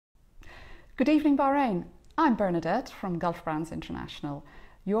Good evening, Bahrain. I'm Bernadette from Gulf Brands International.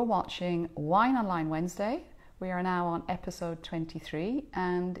 You're watching Wine Online Wednesday. We are now on episode 23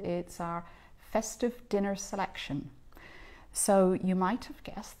 and it's our festive dinner selection. So you might have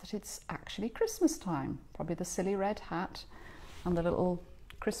guessed that it's actually Christmas time. Probably the silly red hat and the little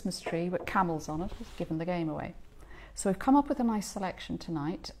Christmas tree with camels on it has given the game away. So we've come up with a nice selection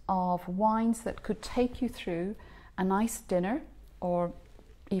tonight of wines that could take you through a nice dinner, or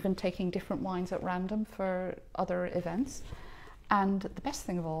even taking different wines at random for other events. And the best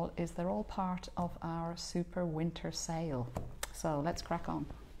thing of all is they're all part of our super winter sale. So let's crack on.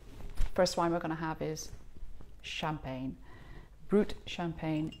 First wine we're going to have is champagne. Brut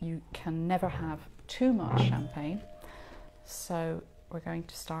champagne. You can never have too much champagne. So we're going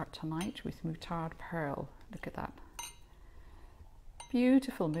to start tonight with Moutard Perle. Look at that.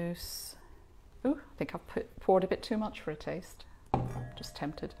 Beautiful mousse. Ooh, I think I've poured a bit too much for a taste. Just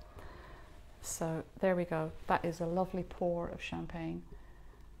tempted. So there we go. That is a lovely pour of champagne.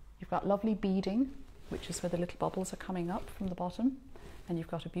 You've got lovely beading, which is where the little bubbles are coming up from the bottom, and you've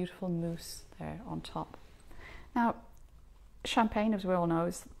got a beautiful mousse there on top. Now, champagne, as we all know,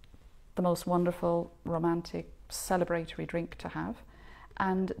 is the most wonderful, romantic, celebratory drink to have,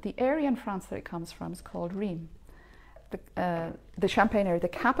 and the area in France that it comes from is called Rheims. The Champagne area, the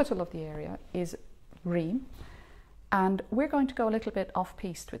capital of the area, is Rheims. And we're going to go a little bit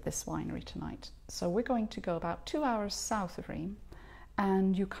off-piste with this winery tonight. So we're going to go about 2 hours south of Rheims,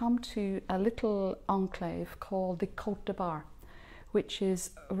 and you come to a little enclave called the Côte de Bar, which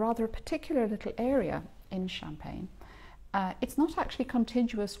is a rather particular little area in Champagne. It's not actually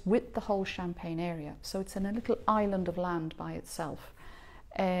contiguous with the whole Champagne area, so it's in a little island of land by itself.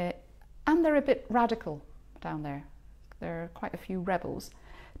 And they're a bit radical down there. There are quite a few rebels,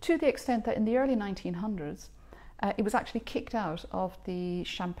 to the extent that in the early 1900s, it was actually kicked out of the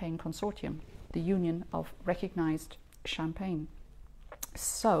Champagne Consortium, the union of recognised champagne.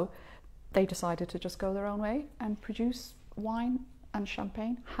 So they decided to just go their own way and produce wine and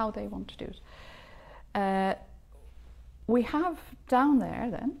champagne how they want to do it. We have down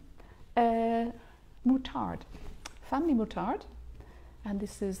there then Moutard, family Moutard, and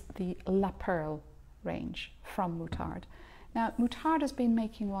this is the La Perle range from Moutard. Now, Moutard has been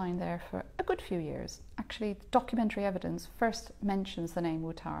making wine there for a good few years. Actually, documentary evidence first mentions the name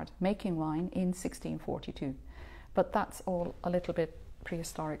Moutard making wine in 1642, but that's all a little bit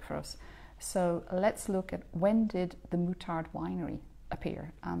prehistoric for us. So let's look at when did the Moutard winery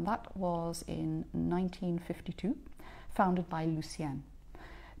appear, and that was in 1952, founded by Lucien.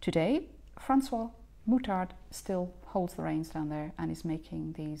 Today, Francois Moutard still holds the reins down there and is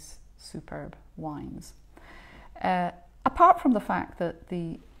making these superb wines. Apart from the fact that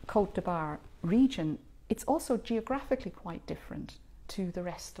the Côte de Bar region, it's also geographically quite different to the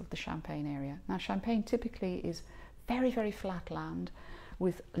rest of the Champagne area. Now, Champagne typically is very, very flat land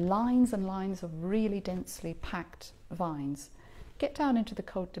with lines and lines of really densely packed vines. Get down into the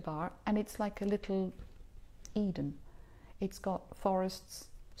Côte de Bar and it's like a little Eden. It's got forests,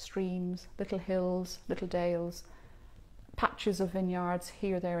 streams, little hills, little dales, patches of vineyards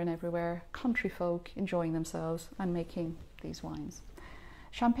here, there and everywhere, country folk enjoying themselves and making these wines.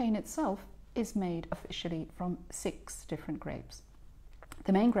 Champagne itself is made officially from 6 different grapes.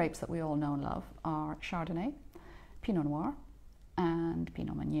 The main grapes that we all know and love are Chardonnay, Pinot Noir and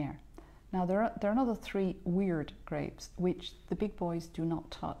Pinot Meunier. Now there are another 3 weird grapes which the big boys do not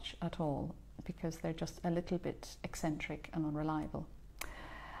touch at all because they're just a little bit eccentric and unreliable.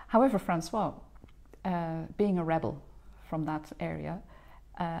 However, Francois, being a rebel from that area,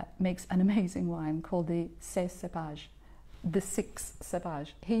 makes an amazing wine called the 6 cépages, the 6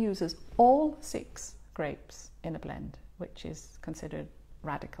 cépages. He uses all 6 grapes in a blend, which is considered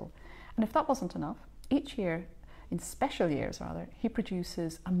radical. And if that wasn't enough, each year, in special years rather, he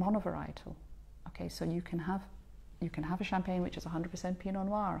produces a monovarietal. Okay, so you can have a champagne which is 100% Pinot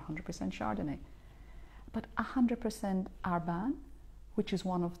Noir, 100% Chardonnay, but 100% Arbane, which is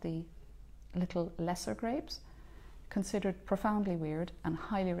one of the little lesser grapes, considered profoundly weird and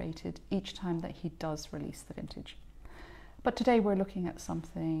highly rated each time that he does release the vintage. But today we're looking at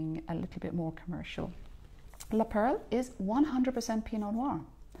something a little bit more commercial. La Perle is 100% Pinot Noir,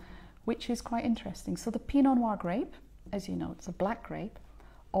 which is quite interesting. So the Pinot Noir grape, as you know, it's a black grape,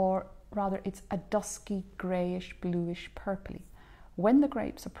 or rather it's a dusky, greyish, bluish, purpley. When the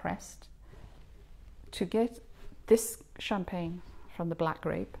grapes are pressed, to get this champagne from the black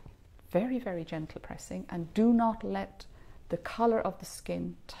grape, very, very gentle pressing, and do not let the colour of the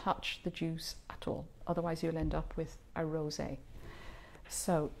skin touch the juice at all. Otherwise you'll end up with a rosé.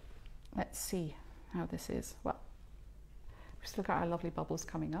 So let's see how this is. Well, we've still got our lovely bubbles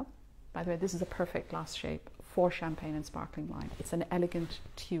coming up. By the way, this is a perfect glass shape for champagne and sparkling wine. It's an elegant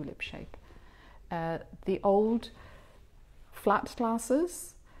tulip shape. The old flat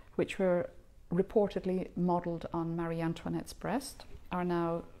glasses, which were reportedly modelled on Marie Antoinette's breast, are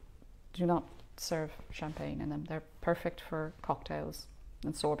now, do not serve champagne in them. They're perfect for cocktails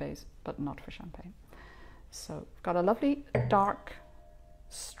and sorbets, but not for champagne. So we've got a lovely dark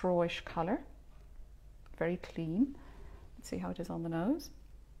strawish colour, very clean. Let's see how it is on the nose.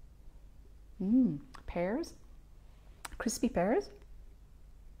 Pears, crispy pears,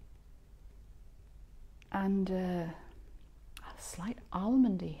 and a slight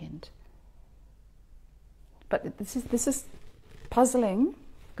almondy hint. But this is puzzling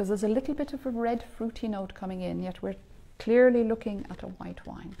because there's a little bit of a red fruity note coming in, yet we're clearly looking at a white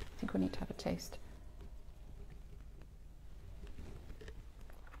wine. I think we need to have a taste.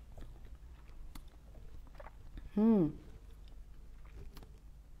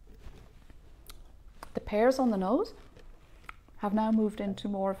 The pears on the nose have now moved into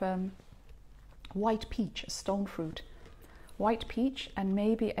more of a white peach, a stone fruit. White peach and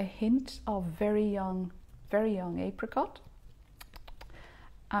maybe a hint of very young apricot.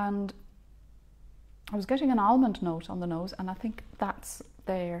 And I was getting an almond note on the nose, and I think that's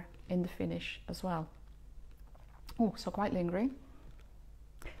there in the finish as well. Oh, so quite lingering.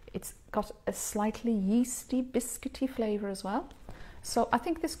 It's got a slightly yeasty, biscuity flavour as well. So I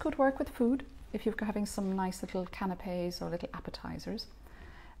think this could work with food if you're having some nice little canapes or little appetizers.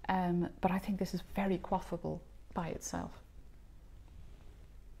 But I think this is very quaffable by itself.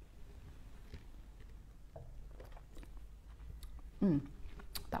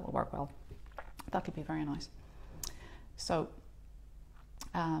 That will work well. That'll be very nice. So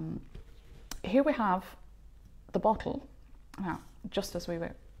here we have the bottle. Now, just as we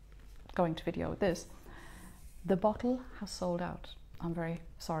were going to video this, the bottle has sold out. I'm very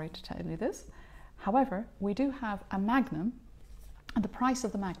sorry to tell you this. However, we do have a magnum, and the price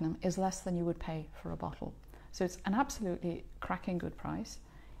of the magnum is less than you would pay for a bottle. So it's an absolutely cracking good price.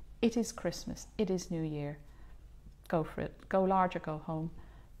 It is Christmas, it is New Year. Go for it. Go large or go home.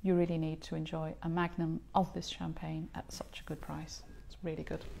 You really need to enjoy a magnum of this champagne at such a good price. It's really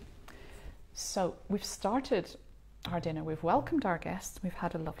good. So we've started our dinner, we've welcomed our guests, we've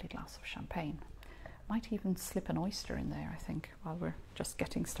had a lovely glass of champagne. Might even slip an oyster in there, I think, while we're just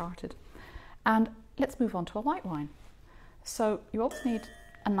getting started. And let's move on to a white wine. So you also need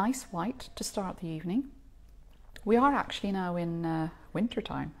a nice white to start the evening. We are actually now in winter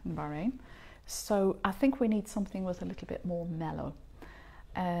time in Bahrain, so I think we need something with a little bit more mellow.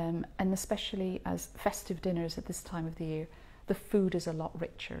 And especially as festive dinners at this time of the year, the food is a lot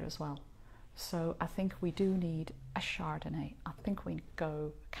richer as well. So I think we do need a Chardonnay. I think we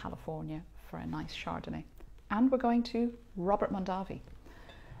go California for a nice Chardonnay. And we're going to Robert Mondavi.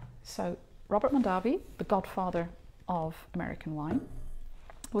 So Robert Mondavi, the godfather of American wine,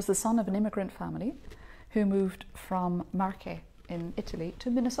 was the son of an immigrant family who moved from Marche in Italy to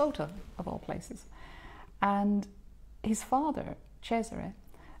Minnesota, of all places. And his father, Cesare,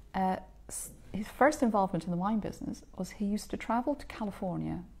 his first involvement in the wine business was he used to travel to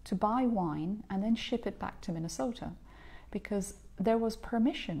California to buy wine and then ship it back to Minnesota, because there was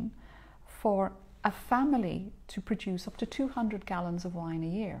permission for a family to produce up to 200 gallons of wine a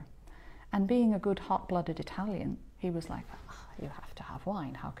year. And being a good hot-blooded Italian, he was like, you have to have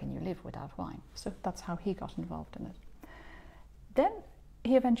wine. How can you live without wine? So that's how he got involved in it. Then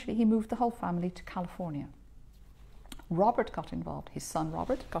he moved the whole family to California. Robert got involved, his son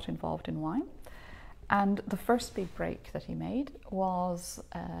Robert got involved in wine. And the first big break that he made was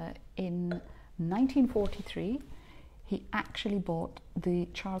in 1943. He actually bought the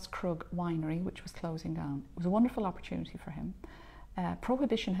Charles Krug winery, which was closing down. It was a wonderful opportunity for him.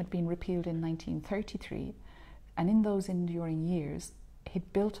 Prohibition had been repealed in 1933, and in those enduring years,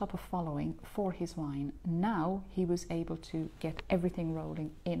 he'd built up a following for his wine. Now he was able to get everything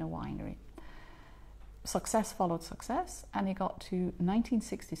rolling in a winery. Success followed success, and he got to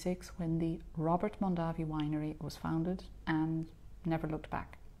 1966 when the Robert Mondavi winery was founded and never looked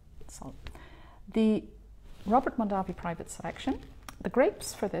back. So the Robert Mondavi private selection, the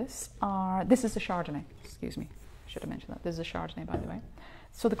grapes for this is a Chardonnay, excuse me, I should have mentioned that. This is a Chardonnay, by the way.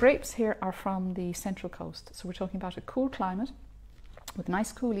 So the grapes here are from the Central Coast. So we're talking about a cool climate with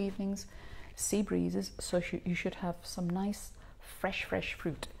nice cool evenings, sea breezes, so you should have some nice fresh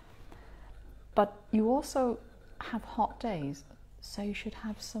fruit. But you also have hot days, so you should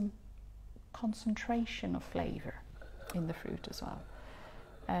have some concentration of flavour in the fruit as well.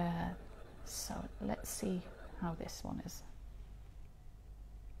 So let's see how this one is.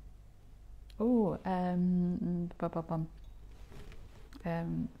 Oh,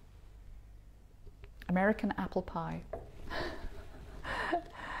 American apple pie.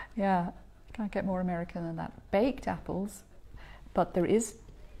 Yeah, can't get more American than that. Baked apples, but there's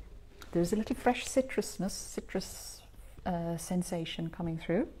a little fresh citrus sensation coming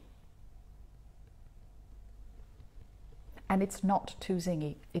through. And it's not too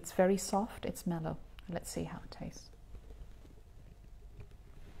zingy. It's very soft, it's mellow. Let's see how it tastes.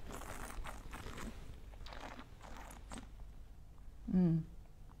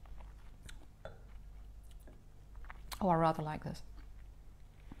 Oh, I rather like this.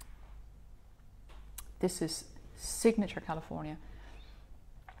 This is signature California.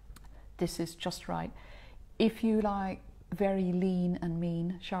 This is just right. If you like very lean and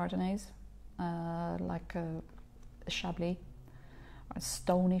mean Chardonnays, like a Chablis or a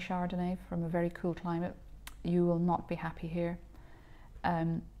stony Chardonnay from a very cool climate, you will not be happy here.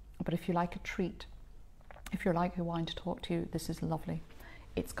 But if you like a treat, if you're like a wine to talk to, this is lovely.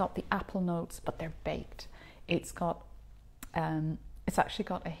 It's got the apple notes, but they're baked. It's got, it's actually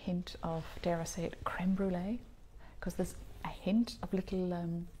got a hint of, dare I say it, creme brulee, because there's a hint of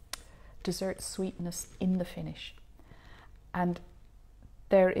little dessert sweetness in the finish. And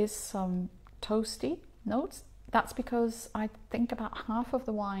there is some toasty notes. That's because I think about half of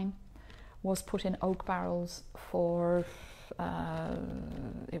the wine was put in oak barrels for,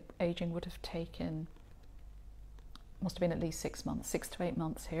 aging would have taken, must have been at least 6 months, 6 to 8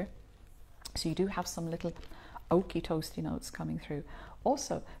 months here. So you do have some little oaky toasty notes coming through.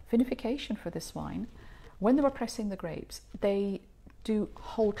 Also, vinification for this wine, when they were pressing the grapes, they do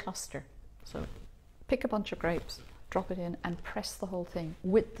whole cluster. So pick a bunch of grapes, drop it in and press the whole thing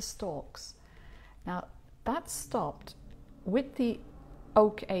with the stalks. Now that stopped with the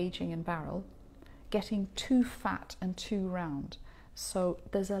oak aging in barrel getting too fat and too round. So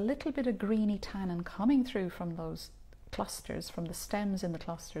there's a little bit of greeny tannin coming through from those clusters, from the stems in the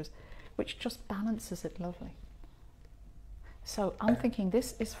clusters, which just balances it lovely. So I'm thinking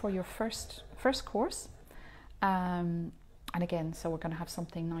this is for your first course. And again, so we're going to have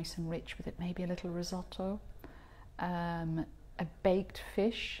something nice and rich with it, maybe a little risotto, a baked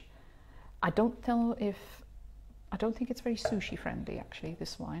fish. I don't think it's very sushi friendly actually,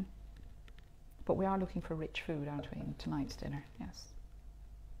 this wine. But we are looking for rich food, aren't we, in tonight's dinner? Yes.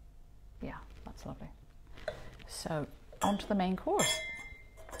 Yeah, that's lovely. So on to the main course.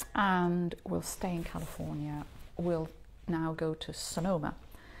 And we'll stay in California. We'll now go to Sonoma.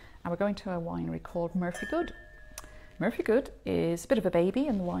 And we're going to a winery called Murphy Goode. Murphy Goode is a bit of a baby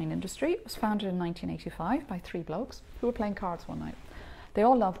in the wine industry. It was founded in 1985 by 3 blokes who were playing cards one night. They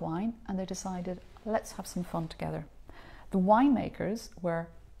all love wine and they decided, let's have some fun together. The winemakers were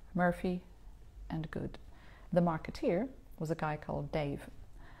Murphy and Goode. The marketeer was a guy called Dave.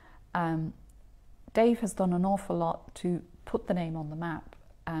 Dave has done an awful lot to put the name on the map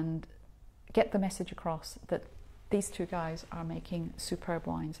and get the message across that these 2 guys are making superb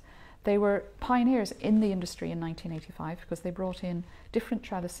wines. They were pioneers in the industry in 1985 because they brought in different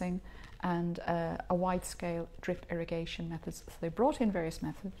trellising and a wide-scale drip irrigation methods. So they brought in various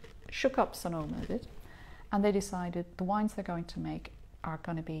methods, shook up Sonoma a bit, and they decided the wines they're going to make are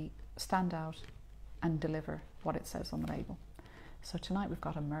going to be stand out and deliver what it says on the label. So tonight we've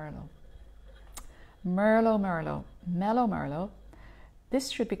got a Merlot. Mellow Merlot. This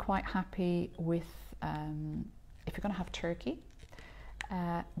should be quite happy with, if you're going to have turkey,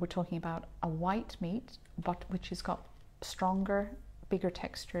 we're talking about a white meat, but which has got stronger, bigger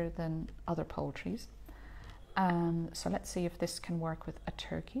texture than other poultries. So let's see if this can work with a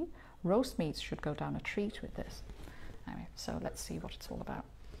turkey. Roast meats should go down a treat with this. Anyway, so let's see what it's all about.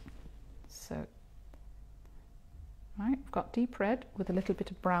 So, right, we've got deep red with a little bit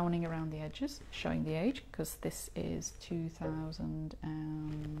of browning around the edges, showing the age, because this is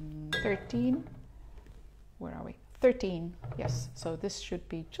 2013. Where are we? 13, yes. So this should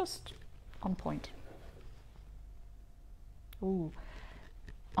be just on point. Ooh,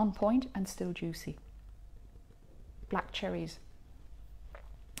 on point and still juicy. Black cherries,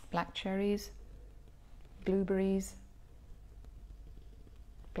 blueberries,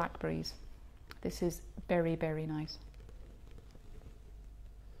 blackberries. This is very, very nice.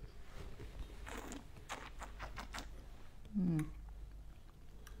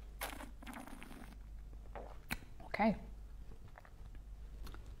 Okay.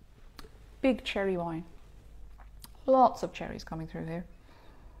 Big cherry wine. Lots of cherries coming through here.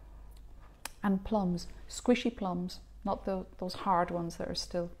 And plums, squishy plums, not those hard ones that are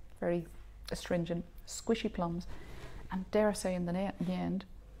still very astringent, squishy plums. And dare I say in the end,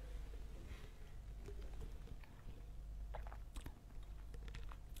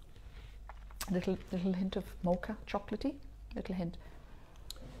 a little hint of mocha, chocolatey, little hint.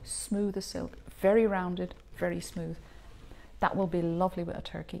 Smooth as silk, very rounded, very smooth. That will be lovely with a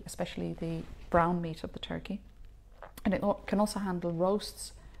turkey, especially the brown meat of the turkey. And it can also handle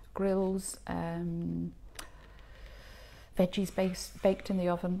roasts, grills, veggies baked in the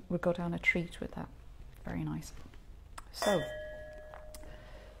oven. Would go down a treat with that. Very nice. So,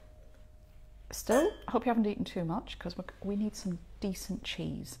 still, I hope you haven't eaten too much, because we need some decent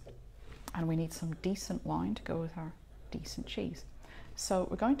cheese. And we need some decent wine to go with our decent cheese. So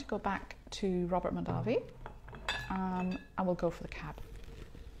we're going to go back to Robert Mondavi, and we'll go for the cab.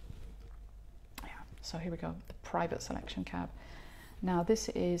 Yeah, so here we go, the private selection cab. Now this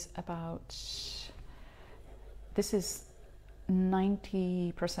is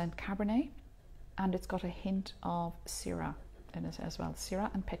 90% Cabernet, and it's got a hint of Syrah in it as well,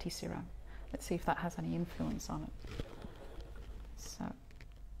 Syrah and Petit Syrah. Let's see if that has any influence on it. So,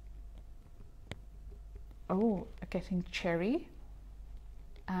 oh, getting cherry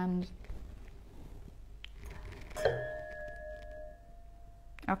and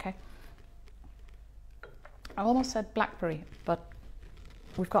okay. I almost said blackberry, but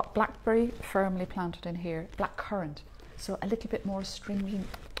we've got blackberry firmly planted in here, blackcurrant, so a little bit more stringent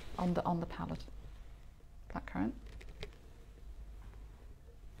on the palate. Blackcurrant.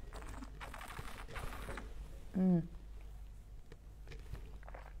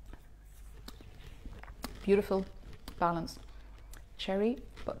 Beautiful, balanced cherry,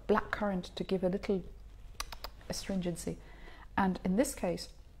 but blackcurrant to give a little astringency. And in this case,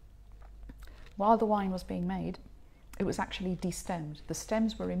 while the wine was being made, it was actually destemmed. The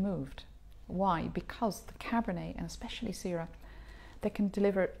stems were removed. Why? Because the Cabernet, and especially Syrah, they can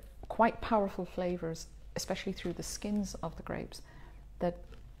deliver quite powerful flavors, especially through the skins of the grapes, that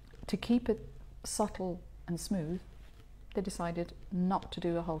to keep it subtle and smooth, they decided not to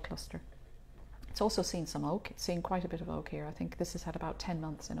do a whole cluster. It's also seen some oak. It's seen quite a bit of oak here. I think this has had about 10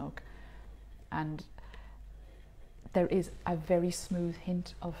 months in oak. And there is a very smooth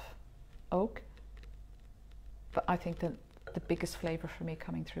hint of oak. But I think that the biggest flavour for me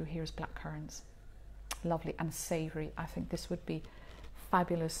coming through here is blackcurrants. Lovely and savoury. I think this would be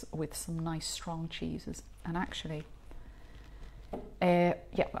fabulous with some nice strong cheeses. And actually, yeah,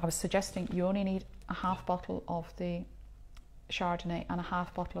 I was suggesting you only need a half bottle of the Chardonnay and a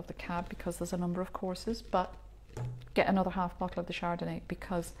half bottle of the Cab, because there's a number of courses, but get another half bottle of the Chardonnay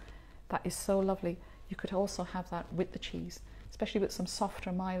because that is so lovely. You could also have that with the cheese, especially with some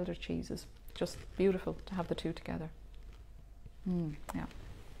softer, milder cheeses. Just beautiful to have the two together. Yeah.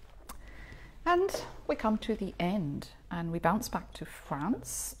 And we come to the end and we bounce back to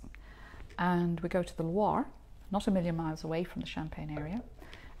France and we go to the Loire, not a million miles away from the Champagne area.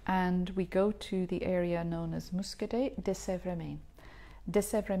 And we go to the area known as Muscadet de Sèvres-Maine. De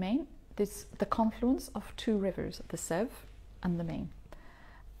Sèvres-Maine is the confluence of two rivers, the Sèvres and the Maine.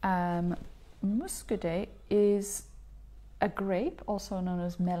 Muscadet is a grape, also known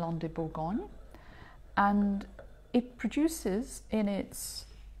as melon de Bourgogne, and it produces in its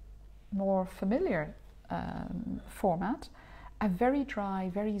more familiar format a very dry,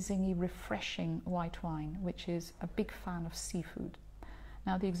 very zingy, refreshing white wine, which is a big fan of seafood.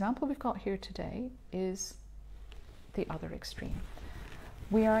 Now, the example we've got here today is the other extreme.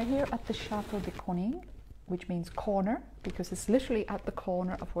 We are here at the Chateau de Coing, which means corner, because it's literally at the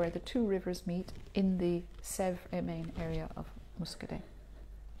corner of where the two rivers meet in the Sèvres-et-Maine area of Muscadet.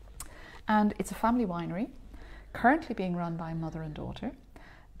 And it's a family winery, currently being run by a mother and daughter.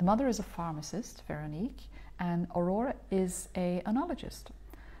 The mother is a pharmacist, Veronique, and Aurora is an enologist.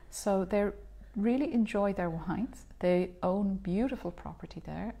 So they really enjoy their wines. They own beautiful property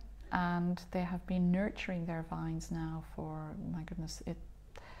there, and they have been nurturing their vines now for, my goodness,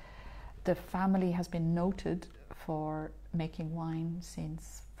 the family has been noted for making wine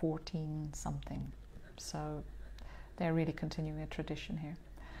since 14 something. So they're really continuing a tradition here.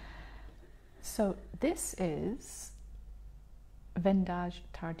 So this is Vendange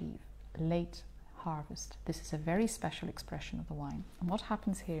Tardive, late harvest. This is a very special expression of the wine. And what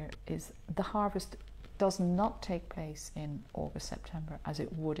happens here is the harvest does not take place in August, September, as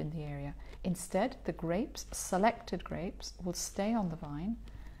it would in the area. Instead, the grapes, selected grapes, will stay on the vine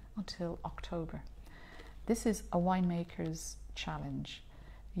until October. This is a winemaker's challenge.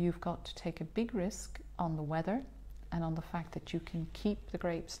 You've got to take a big risk on the weather and on the fact that you can keep the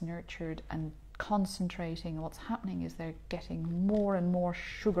grapes nurtured and concentrating. What's happening is they're getting more and more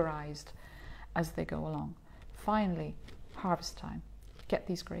sugarized as they go along. Finally, harvest time. Get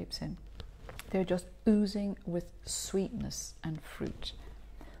these grapes in. They're just oozing with sweetness and fruit.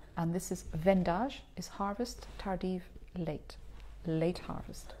 And this is Vendange is harvest, Tardive late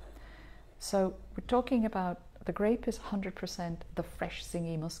harvest. So we're talking about the grape is 100% the fresh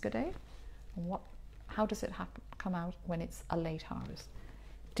zingy Muscadet, How does it come out when it's a late harvest?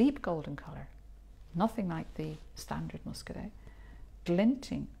 Deep golden colour, nothing like the standard Muscadet.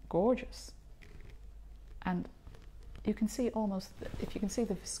 Glinting, gorgeous. And you can see almost, if you can see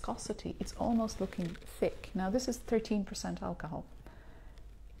the viscosity, it's almost looking thick. Now this is 13% alcohol.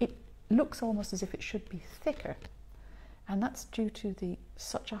 It looks almost as if it should be thicker. And that's due to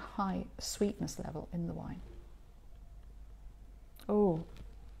such a high sweetness level in the wine. Oh,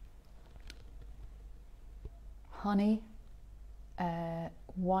 honey,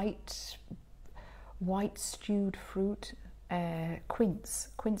 white stewed fruit, quince.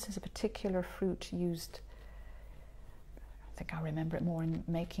 Quince is a particular fruit used, I think I remember it more in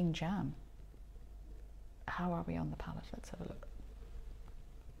making jam. How are we on the palate? Let's have a look.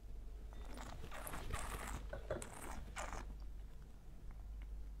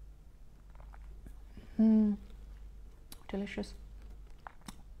 Delicious,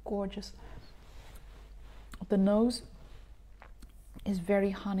 gorgeous. The nose is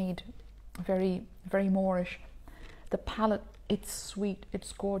very honeyed, very Moorish. The palate, it's sweet,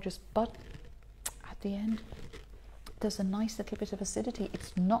 it's gorgeous, but at the end there's a nice little bit of acidity.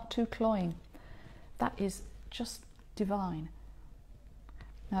 It's not too cloying. That is just divine.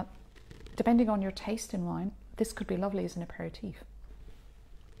 Now, depending on your taste in wine, this could be lovely as an aperitif.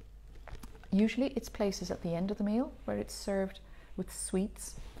 Usually it's places at the end of the meal where it's served with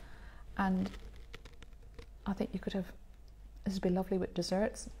sweets, and I think you could have, this would be lovely with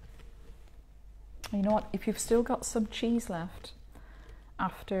desserts. You know what, if you've still got some cheese left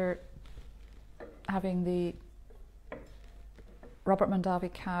after having the Robert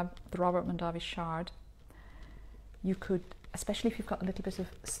Mondavi Cab, the Robert Mondavi Chard, you could, especially if you've got a little bit of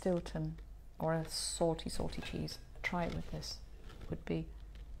Stilton or a salty cheese, try it with this. It would be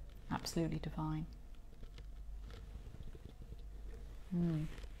absolutely divine.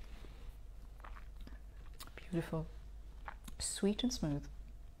 Beautiful, sweet and smooth,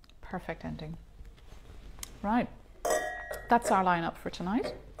 perfect ending. Right, that's our lineup for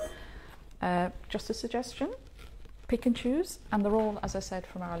tonight. Just a suggestion, pick and choose, and they're all, as I said,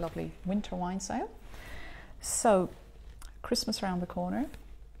 from our lovely winter wine sale. So, Christmas around the corner.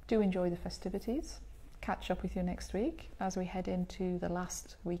 Do enjoy the festivities. Catch up with you next week as we head into the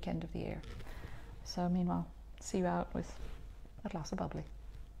last weekend of the year. So meanwhile, see you out with a glass of bubbly.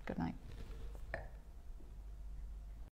 Good night.